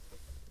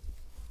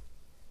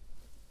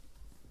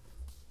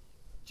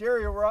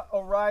Jerry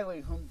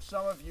O'Reilly, whom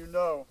some of you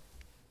know,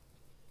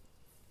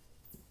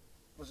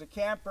 was a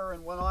camper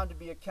and went on to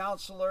be a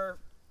counselor,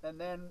 and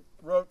then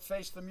wrote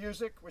Face the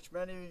Music, which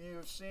many of you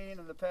have seen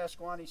in the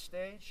Pasquaney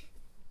stage.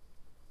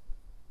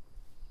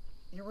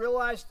 He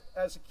realized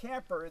as a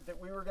camper that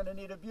we were going to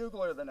need a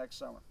bugler the next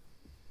summer.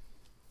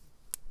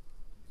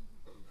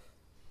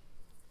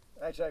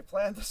 Actually, I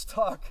planned this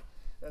talk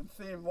and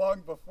theme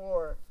long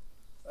before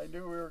I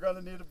knew we were going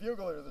to need a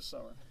bugler this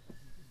summer.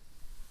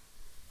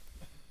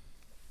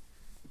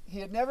 He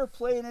had never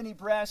played any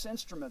brass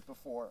instrument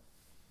before,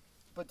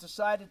 but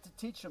decided to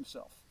teach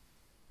himself.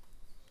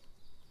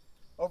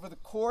 Over the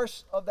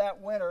course of that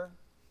winter,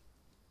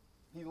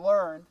 he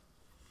learned,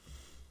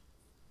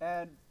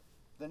 and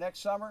the next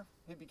summer,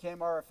 he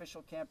became our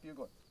official camp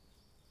bugler.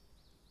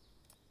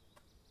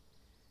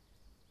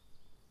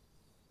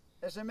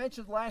 As I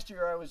mentioned last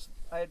year,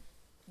 I had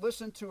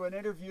listened to an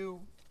interview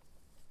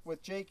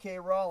with J.K.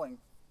 Rowling,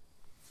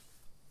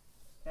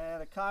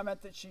 and a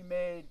comment that she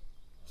made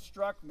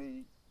struck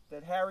me,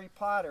 that Harry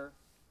Potter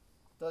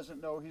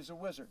doesn't know he's a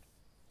wizard.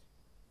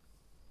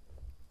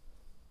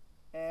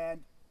 And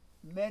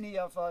many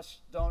of us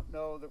don't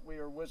know that we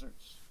are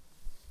wizards.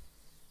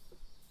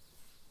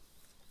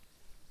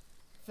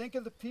 Think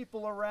of the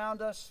people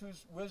around us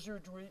whose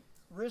wizardry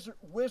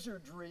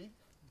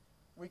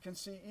we can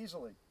see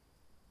easily.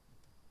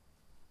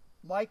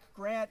 Mike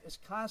Grant is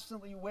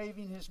constantly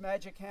waving his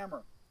magic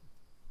hammer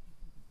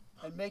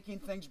and making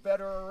things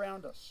better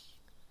around us.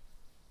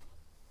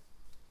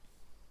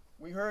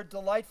 We heard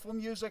delightful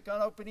music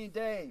on opening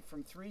day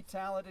from 3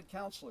 talented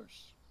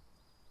counselors.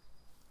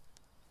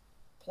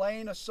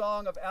 Playing a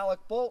song of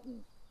Alec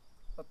Bolton,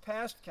 a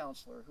past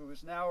counselor who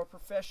is now a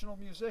professional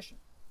musician.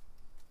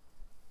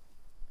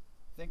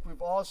 I think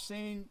we've all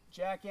seen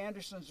Jack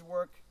Anderson's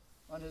work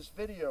on his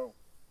video,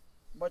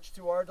 much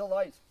to our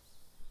delight.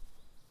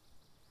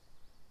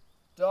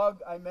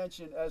 Doug, I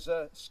mentioned, as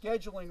a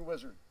scheduling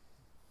wizard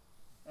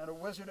and a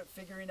wizard at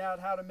figuring out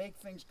how to make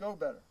things go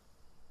better.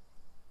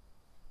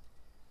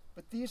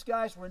 But these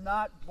guys were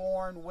not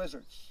born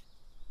wizards.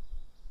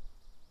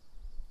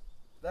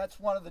 That's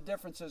one of the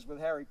differences with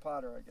Harry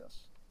Potter, I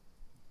guess.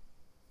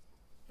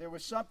 There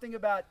was something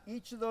about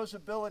each of those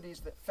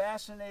abilities that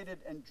fascinated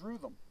and drew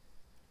them.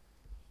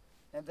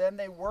 And then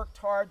they worked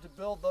hard to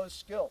build those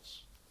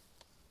skills.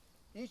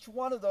 Each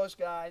one of those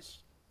guys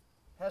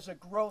has a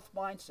growth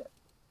mindset,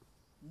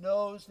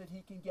 knows that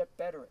he can get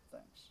better at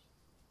things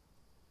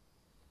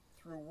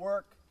through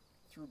work,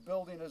 through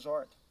building his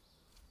art.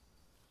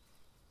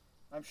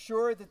 I'm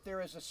sure that there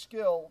is a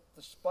skill,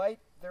 despite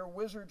their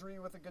wizardry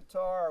with a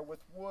guitar, with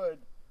wood,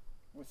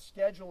 with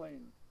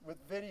scheduling, with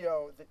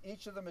video, that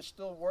each of them is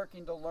still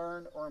working to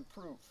learn or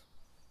improve.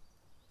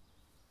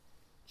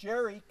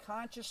 Jerry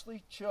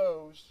consciously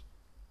chose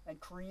and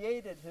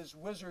created his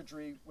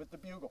wizardry with the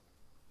bugle.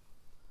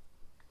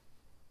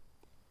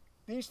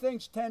 These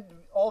things tend to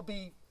all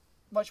be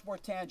much more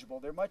tangible.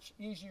 They're much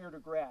easier to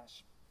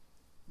grasp,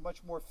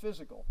 much more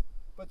physical.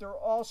 But there are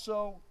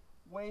also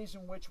ways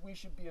in which we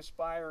should be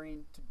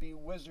aspiring to be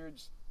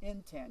wizards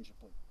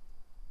intangibly,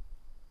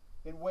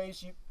 in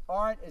ways you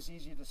aren't as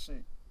easy to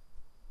see.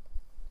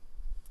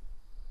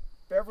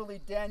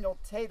 Beverly Daniel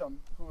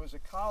Tatum, who was a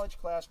college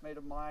classmate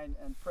of mine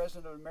and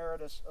president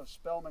emeritus of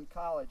Spelman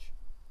College,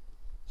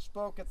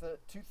 spoke at the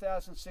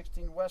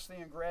 2016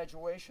 Wesleyan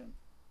graduation.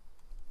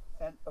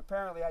 And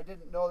apparently, I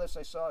didn't know this,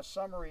 I saw a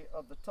summary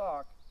of the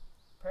talk,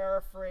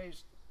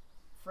 paraphrased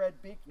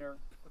Fred Buechner,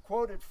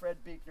 quoted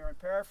Fred Buechner and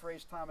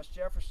paraphrased Thomas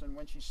Jefferson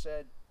when she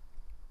said,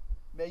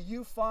 "May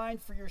you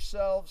find for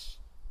yourselves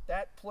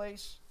that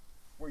place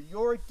where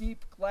your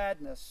deep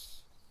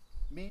gladness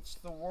meets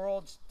the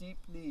world's deep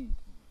need."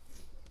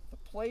 The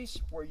place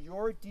where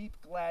your deep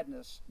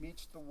gladness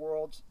meets the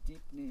world's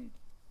deep need.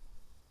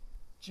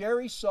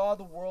 Jerry saw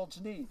the world's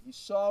need. He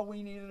saw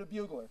we needed a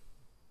bugler,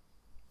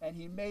 and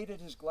he made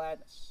it his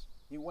gladness.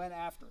 He went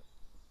after it.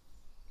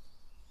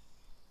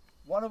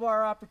 One of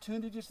our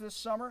opportunities this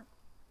summer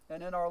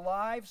and in our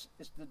lives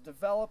is to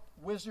develop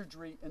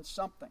wizardry in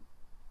something,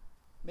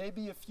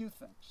 maybe a few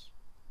things.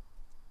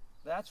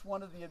 That's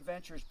one of the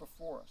adventures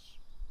before us.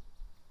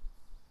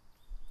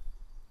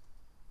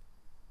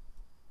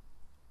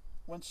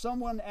 When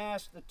someone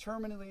asked a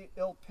terminally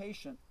ill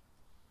patient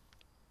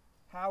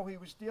how he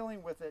was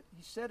dealing with it,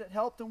 he said it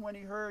helped him when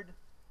he heard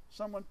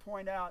someone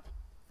point out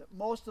that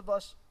most of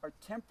us are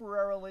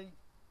temporarily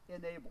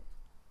enabled.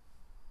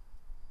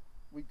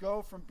 We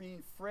go from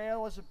being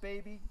frail as a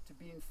baby to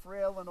being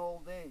frail in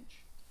old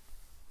age.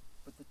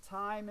 But the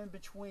time in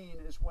between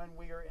is when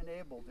we are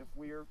enabled, if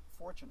we are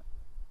fortunate.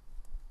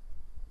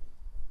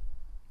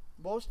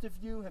 Most of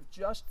you have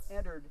just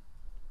entered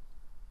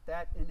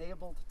that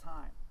enabled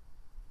time.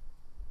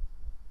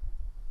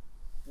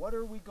 What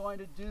are we going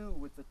to do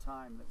with the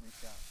time that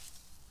we've got?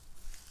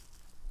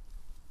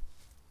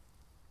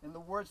 In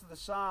the words of the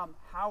psalm,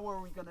 how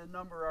are we going to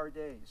number our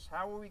days?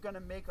 How are we going to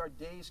make our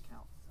days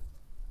count?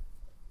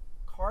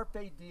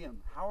 Carpe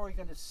diem. How are we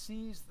going to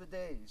seize the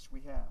days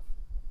we have?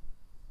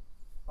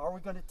 Are we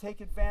going to take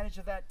advantage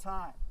of that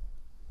time?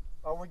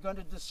 Are we going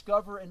to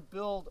discover and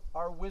build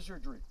our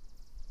wizardry?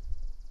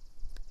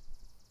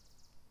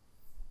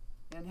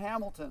 In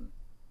Hamilton,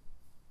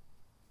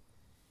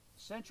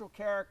 central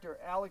character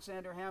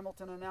Alexander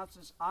Hamilton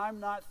announces, "I'm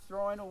not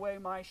throwing away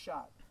my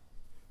shot."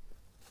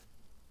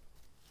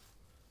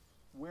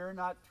 We're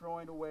not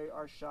throwing away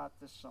our shot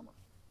this summer.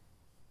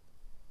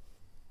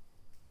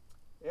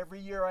 Every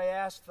year I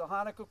ask the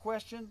Hanukkah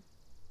question.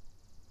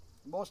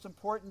 The most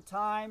important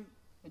time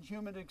in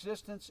human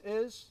existence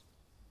is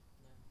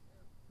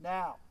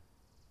now.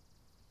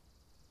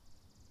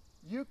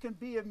 You can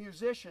be a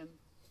musician,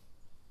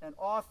 an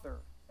author,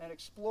 an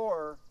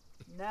explorer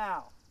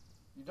now.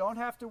 You don't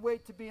have to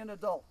wait to be an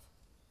adult.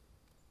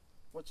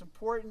 What's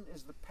important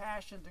is the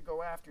passion to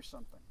go after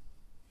something.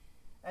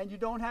 And you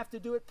don't have to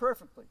do it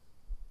perfectly.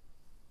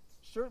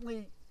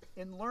 Certainly,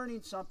 in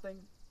learning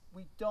something,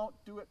 we don't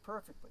do it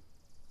perfectly.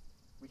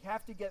 We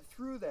have to get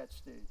through that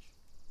stage.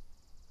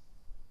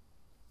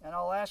 And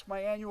I'll ask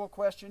my annual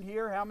question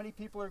here: how many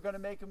people are going to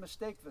make a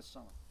mistake this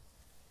summer?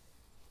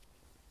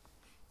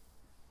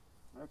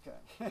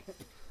 Okay.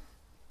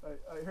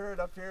 I heard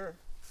up here,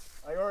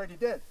 I already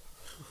did.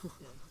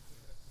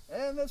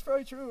 And that's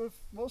probably true of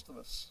most of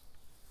us.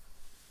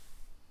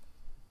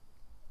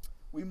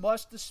 We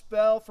must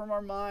dispel from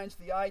our minds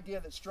the idea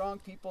that strong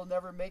people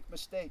never make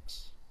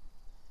mistakes.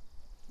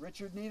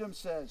 Richard Needham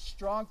says,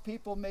 strong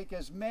people make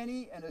as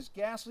many and as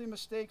ghastly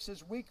mistakes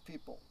as weak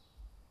people.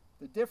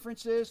 The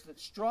difference is that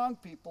strong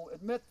people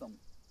admit them,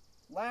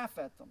 laugh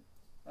at them,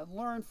 and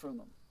learn from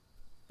them.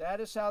 That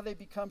is how they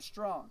become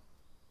strong.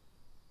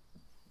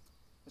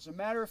 As a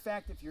matter of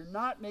fact, if you're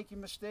not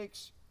making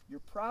mistakes, you're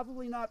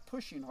probably not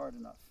pushing hard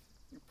enough.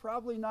 You're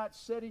probably not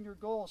setting your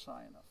goals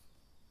high enough.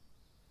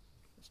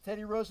 As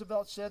Teddy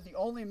Roosevelt said, the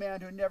only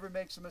man who never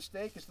makes a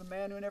mistake is the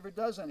man who never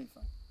does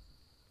anything.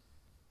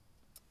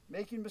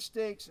 Making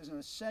mistakes is an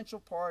essential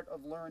part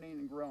of learning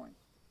and growing.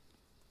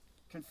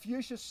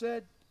 Confucius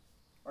said,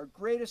 our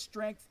greatest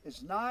strength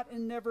is not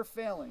in never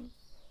failing,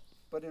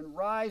 but in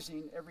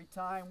rising every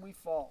time we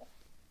fall.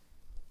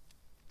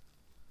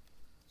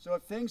 So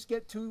if things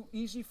get too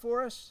easy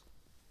for us,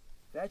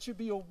 that should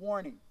be a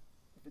warning.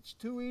 If it's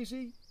too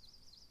easy,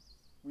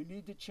 we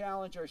need to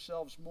challenge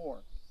ourselves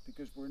more,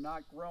 because we're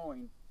not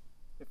growing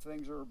if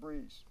things are a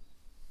breeze.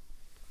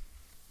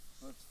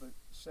 That's the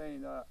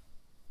saying, a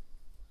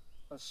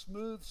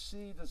smooth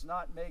sea does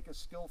not make a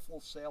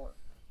skillful sailor.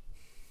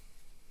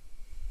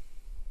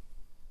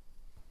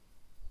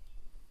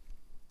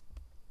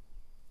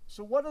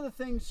 So what are the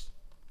things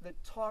that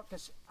talk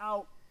us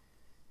out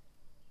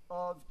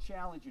of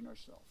challenging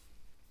ourselves?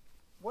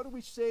 What do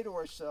we say to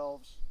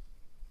ourselves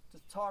to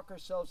talk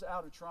ourselves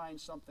out of trying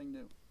something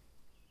new?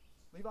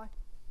 Levi?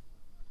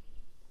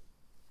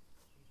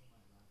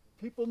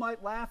 People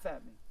might laugh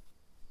at me.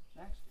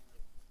 Max?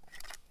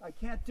 I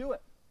can't do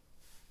it.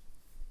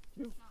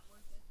 You?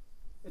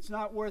 It's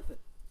not worth it.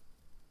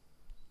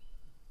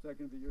 Is that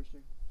going to be yours,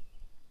 Jake?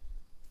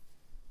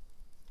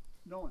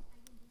 No one.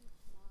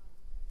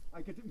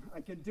 I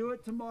can do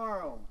it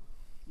tomorrow.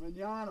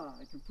 Mañana.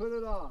 I can put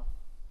it off.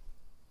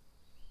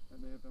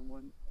 That may have been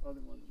one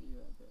other one that we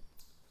had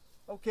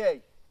there.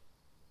 Okay.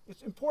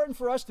 It's important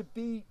for us to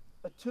be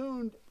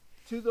attuned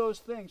to those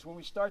things when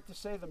we start to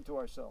say them to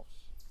ourselves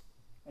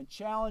and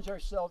challenge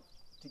ourselves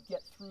to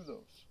get through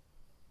those.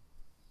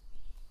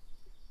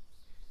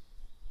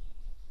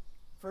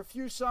 For a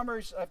few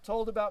summers, I've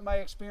told about my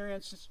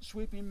experience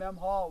sweeping Mem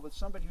Hall with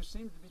somebody who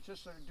seemed to be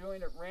just sort of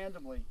doing it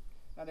randomly.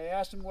 And I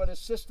asked him what his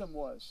system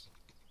was.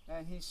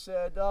 And he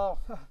said, oh,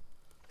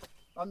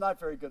 I'm not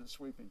very good at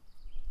sweeping.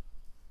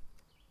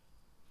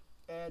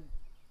 And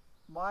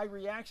my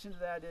reaction to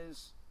that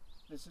is,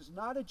 this is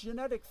not a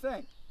genetic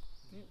thing.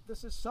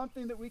 This is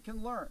something that we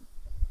can learn.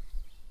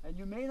 And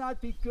you may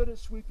not be good at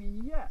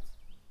sweeping yet,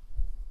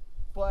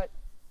 but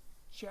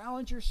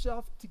challenge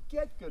yourself to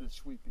get good at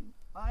sweeping.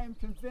 I am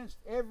convinced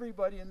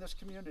everybody in this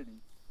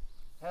community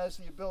has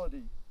the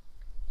ability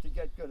to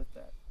get good at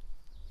that.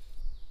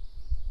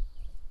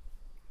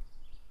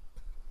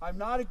 I'm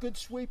not a good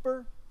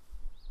sweeper.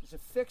 It's a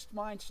fixed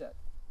mindset.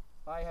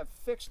 I have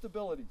fixed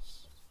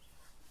abilities.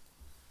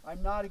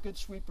 I'm not a good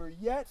sweeper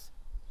yet.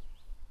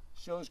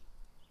 Shows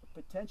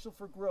potential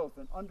for growth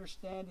and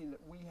understanding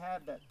that we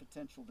have that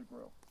potential to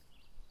grow.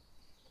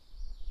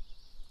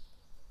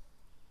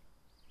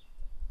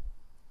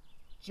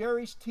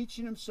 Jerry's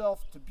teaching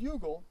himself to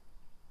bugle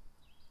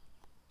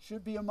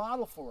should be a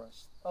model for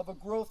us of a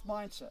growth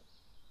mindset.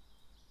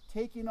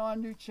 Taking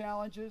on new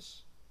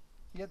challenges,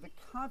 he had the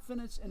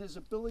confidence in his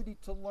ability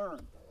to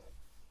learn.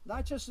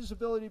 Not just his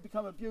ability to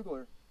become a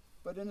bugler,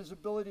 but in his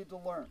ability to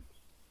learn.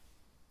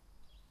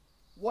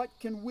 What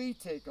can we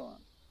take on?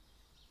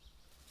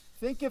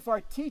 Think if our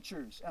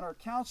teachers and our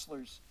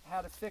counselors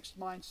had a fixed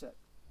mindset.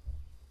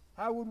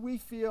 How would we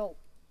feel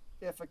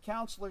if a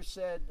counselor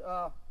said,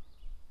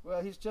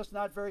 well, he's just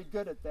not very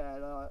good at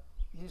that.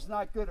 He's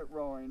not good at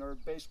rowing or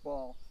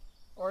baseball,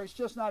 or he's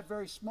just not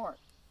very smart.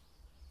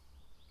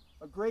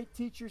 A great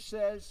teacher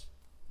says,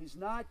 he's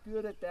not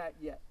good at that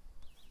yet.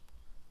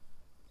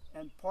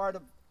 And part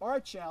of our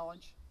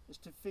challenge is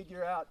to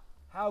figure out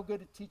how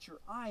good a teacher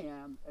I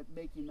am at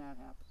making that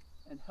happen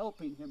and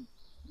helping him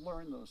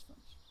learn those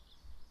things.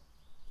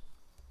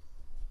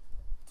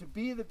 To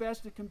be the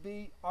best it can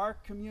be, our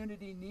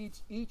community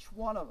needs each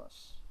one of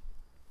us,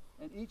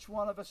 and each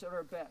one of us at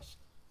our best.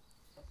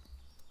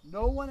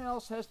 No one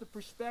else has the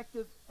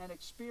perspective and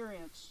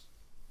experience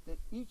that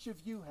each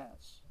of you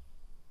has.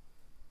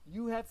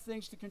 You have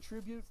things to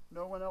contribute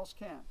no one else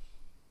can.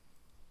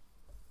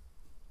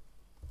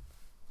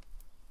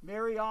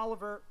 Mary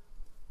Oliver,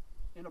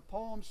 in a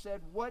poem,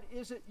 said, "What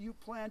is it you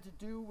plan to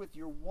do with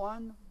your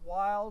one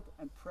wild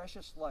and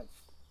precious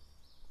life?"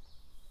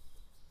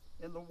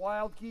 In The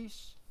Wild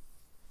Geese,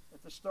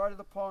 at the start of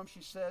the poem,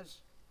 she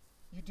says,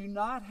 "You do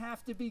not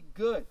have to be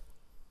good.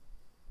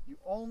 You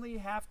only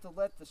have to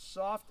let the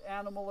soft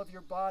animal of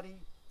your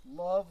body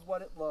love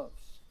what it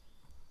loves.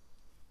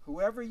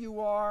 Whoever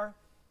you are,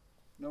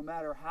 no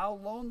matter how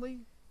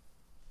lonely,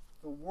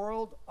 the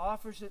world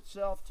offers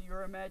itself to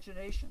your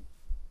imagination,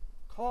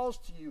 calls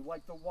to you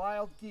like the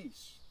wild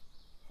geese,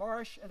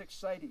 harsh and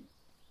exciting,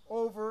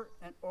 over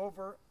and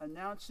over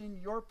announcing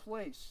your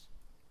place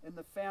in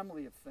the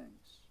family of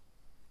things,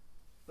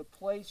 the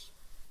place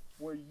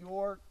where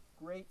your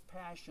great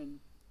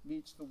passion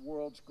meets the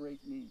world's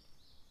great need."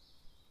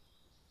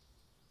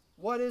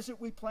 What is it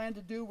we plan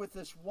to do with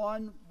this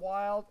one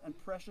wild and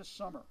precious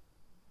summer,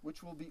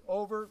 which will be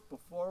over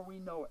before we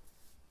know it?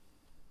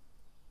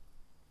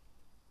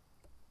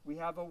 We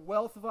have a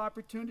wealth of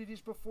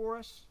opportunities before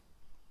us.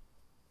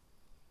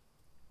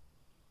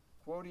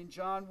 Quoting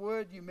John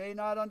Wood, "You may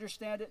not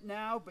understand it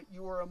now, but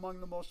you are among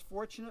the most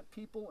fortunate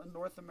people in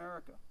North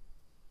America."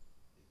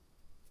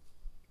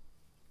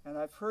 And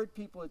I've heard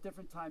people at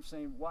different times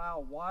saying, "Wow,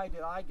 why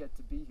did I get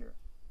to be here?"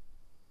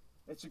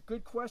 It's a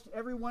good question.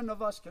 Every one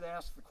of us could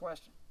ask the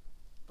question,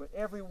 but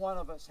every one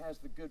of us has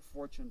the good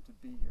fortune to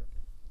be here.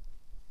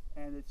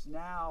 And it's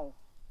now,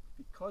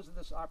 because of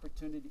this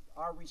opportunity,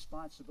 our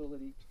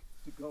responsibility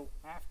to go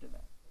after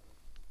that,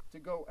 to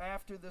go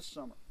after this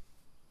summer.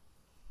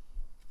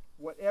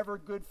 Whatever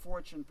good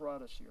fortune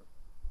brought us here.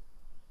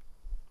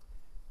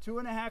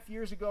 2.5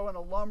 years ago, an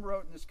alum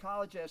wrote in his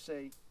college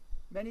essay,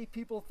 "Many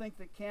people think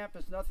that camp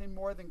is nothing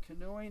more than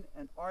canoeing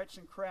and arts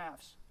and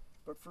crafts,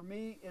 but for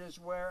me, it is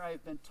where I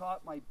have been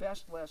taught my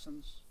best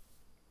lessons,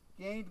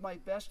 gained my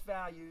best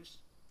values,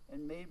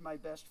 and made my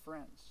best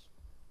friends."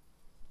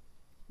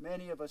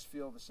 Many of us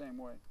feel the same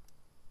way.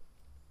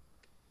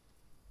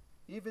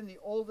 Even the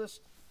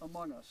oldest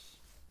among us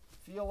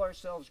feel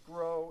ourselves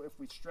grow if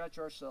we stretch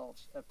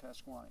ourselves at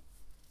Pasquaney.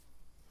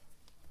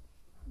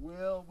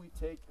 Will we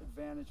take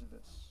advantage of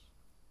this?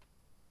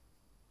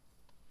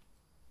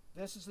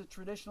 This is the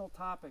traditional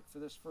topic for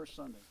this first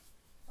Sunday: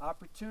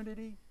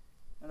 opportunity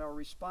and our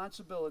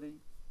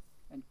responsibility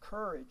and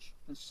courage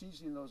in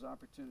seizing those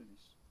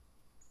opportunities.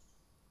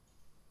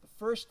 The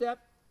first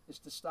step is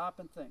to stop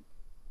and think,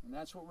 and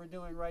that's what we're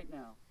doing right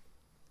now.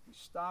 We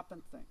stop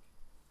and think.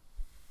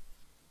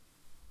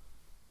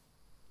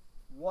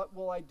 What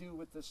will I do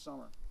with this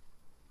summer?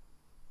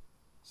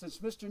 Since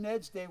Mr.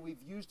 Ned's day,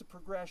 we've used a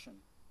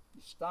progression.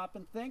 You stop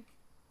and think,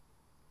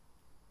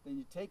 then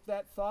you take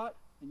that thought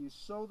and you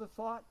sow the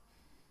thought,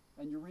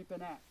 and you reap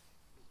an act.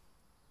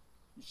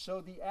 You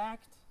sow the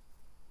act,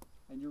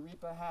 and you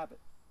reap a habit.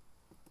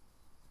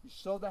 You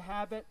sow the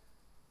habit,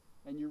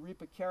 and you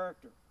reap a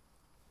character.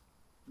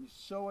 You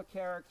sow a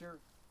character,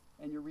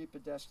 and you reap a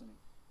destiny.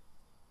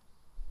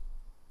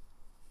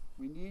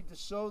 We need to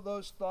sow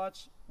those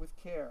thoughts with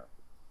care.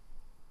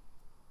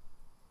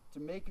 To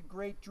make a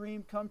great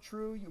dream come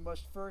true, you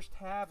must first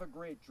have a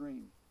great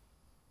dream.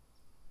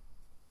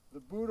 The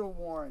Buddha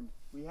warned,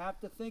 we have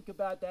to think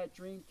about that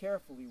dream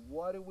carefully.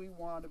 What do we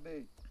want to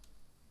be?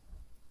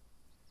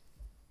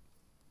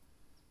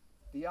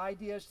 The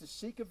idea is to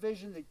seek a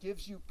vision that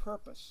gives you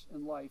purpose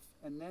in life,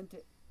 and then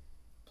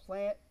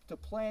to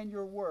plan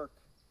your work,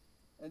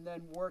 and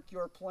then work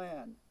your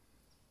plan,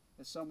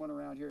 as someone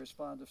around here is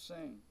fond of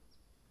saying.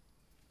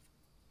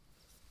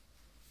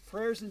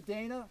 Prayers in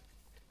Dana,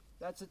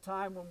 that's a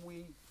time when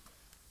we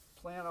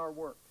plan our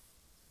work,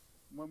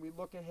 when we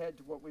look ahead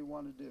to what we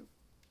want to do.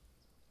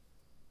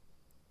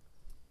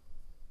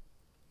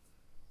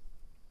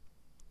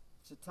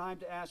 It's a time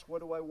to ask, what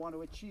do I want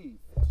to achieve?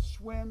 To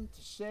swim,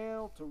 to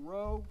sail, to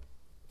row,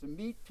 to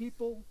meet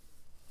people,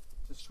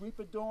 to sweep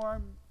a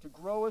dorm, to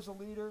grow as a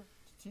leader,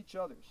 to teach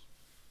others.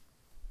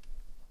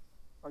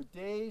 Our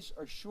days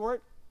are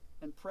short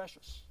and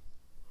precious.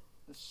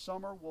 The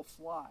summer will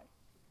fly.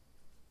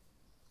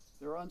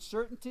 There are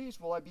uncertainties.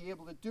 Will I be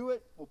able to do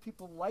it? Will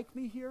people like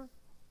me here?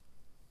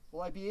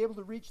 Will I be able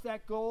to reach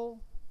that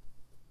goal?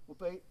 Will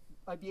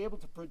I be able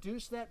to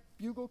produce that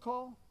bugle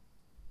call?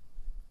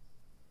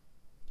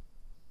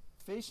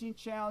 Facing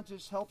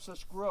challenges helps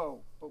us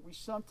grow, but we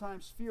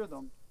sometimes fear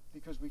them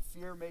because we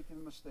fear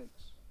making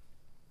mistakes.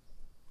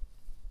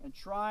 And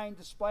trying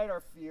despite our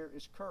fear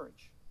is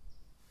courage.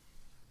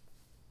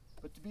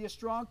 But to be a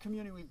strong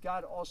community, we've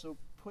got to also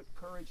put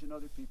courage in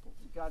other people.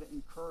 We've got to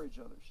encourage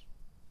others.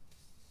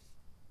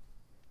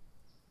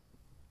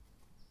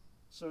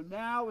 So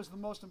now is the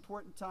most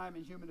important time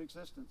in human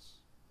existence.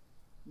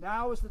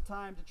 Now is the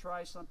time to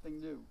try something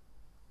new,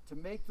 to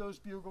make those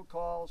bugle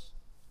calls,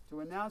 to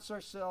announce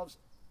ourselves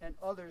and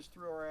others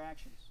through our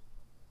actions,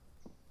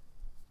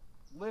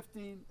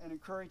 lifting and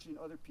encouraging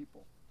other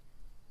people.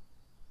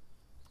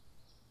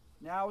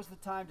 Now is the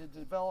time to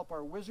develop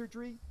our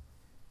wizardry,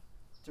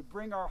 to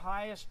bring our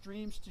highest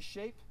dreams to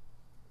shape,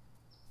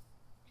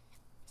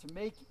 to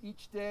make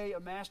each day a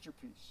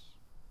masterpiece.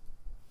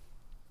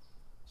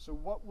 So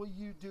what will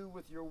you do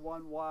with your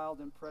one wild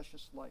and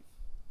precious life?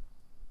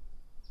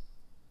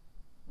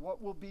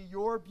 What will be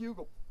your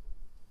bugle?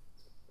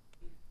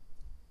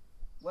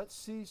 Let's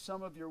see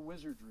some of your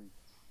wizardry.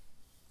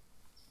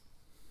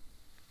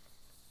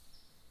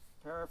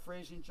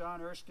 Paraphrasing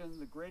John Erskine,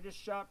 the greatest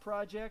shop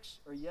projects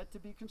are yet to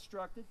be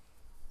constructed.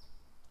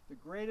 The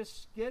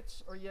greatest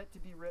skits are yet to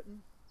be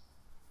written.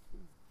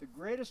 The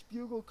greatest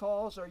bugle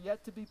calls are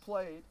yet to be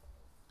played.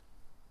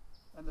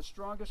 And the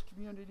strongest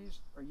communities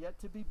are yet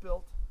to be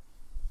built,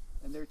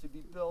 and they're to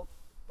be built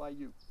by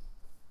you.